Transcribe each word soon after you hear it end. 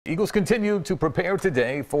Eagles continue to prepare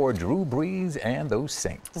today for Drew Brees and those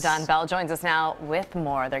Saints. Don Bell joins us now with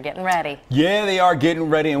more. They're getting ready. Yeah, they are getting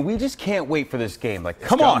ready, and we just can't wait for this game. Like,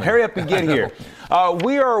 come on, hurry up and get here.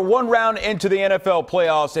 We are one round into the NFL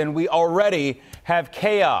playoffs, and we already have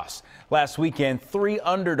chaos. Last weekend, 3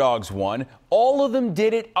 underdogs won. All of them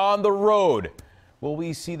did it on the road. Will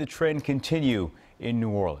we see the trend continue in New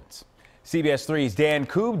Orleans? CBS 3's Dan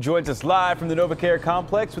Koob joins us live from the NovaCare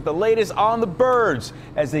complex with the latest on the Birds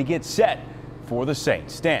as they get set for the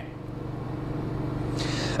Saints. Dan.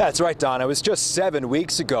 That's right, Don. It was just 7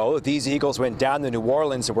 weeks ago these Eagles went down to New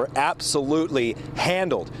Orleans and were absolutely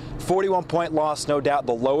handled. 41-point loss, no doubt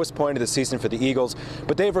the lowest point of the season for the Eagles,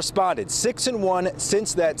 but they've responded 6-1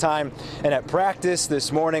 since that time. And at practice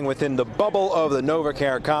this morning within the bubble of the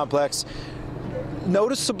NovaCare complex,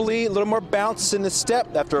 noticeably a little more bounce in the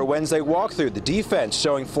step after a Wednesday walkthrough. The defense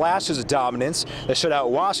showing flashes of dominance. They shut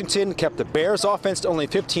out Washington, kept the Bears offense to only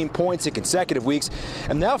 15 points in consecutive weeks,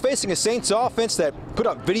 and now facing a Saints offense that put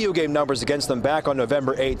up video game numbers against them back on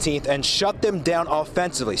November 18th and shut them down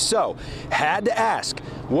offensively. So, had to ask,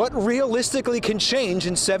 what realistically can change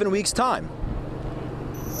in 7 weeks' time?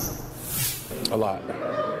 A lot.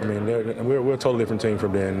 I mean, we're a totally different team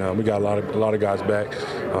from then. We got a lot of guys back,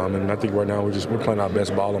 and I think right now we're playing our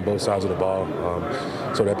best ball on both sides of the ball.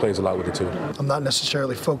 So that plays a lot with it too. I'm not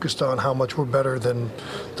necessarily focused on how much we're better than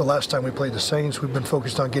the last time we played the Saints. We've been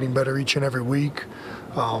focused on getting better each and every week.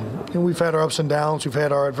 And we've had our ups and downs. We've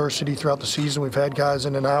had our adversity throughout the season. We've had guys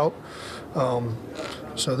in and out.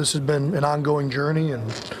 So this has been an ongoing journey,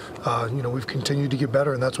 and we've continued to get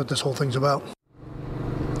better, and that's what this whole thing's about.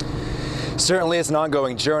 Certainly it's an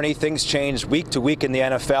ongoing journey. Things change week to week in the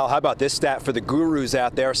NFL. How about this stat for the gurus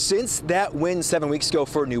out there? Since that win 7 weeks ago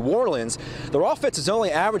for New Orleans, their offense is only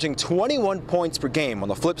averaging 21 points per game. On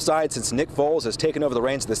the flip side, since Nick Foles has taken over the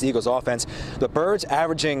reins of this Eagles offense, the Birds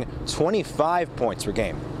averaging 25 points per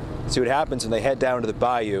game. See what happens when they head down to the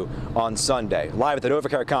Bayou on Sunday. Live at the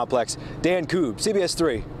NovaCare complex, Dan Koob, CBS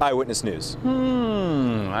 3 Eyewitness News.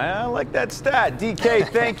 I like that stat. DK,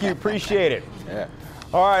 thank you. Appreciate it. Yeah.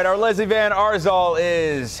 All right, our Leslie Van Arzal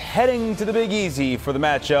is heading to the Big Easy for the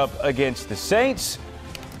matchup against the Saints.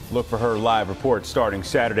 Look for her live report starting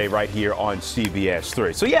Saturday right here on CBS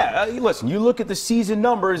 3. So, yeah, listen, you look at the season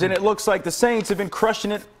numbers, and it looks like the Saints have been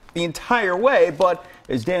crushing it the entire way. But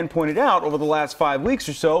as Dan pointed out, over the last 5 weeks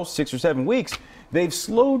or so, 6 or 7 weeks, they've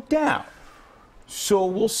slowed down. So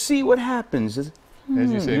we'll see what happens.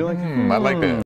 As you say, I like that.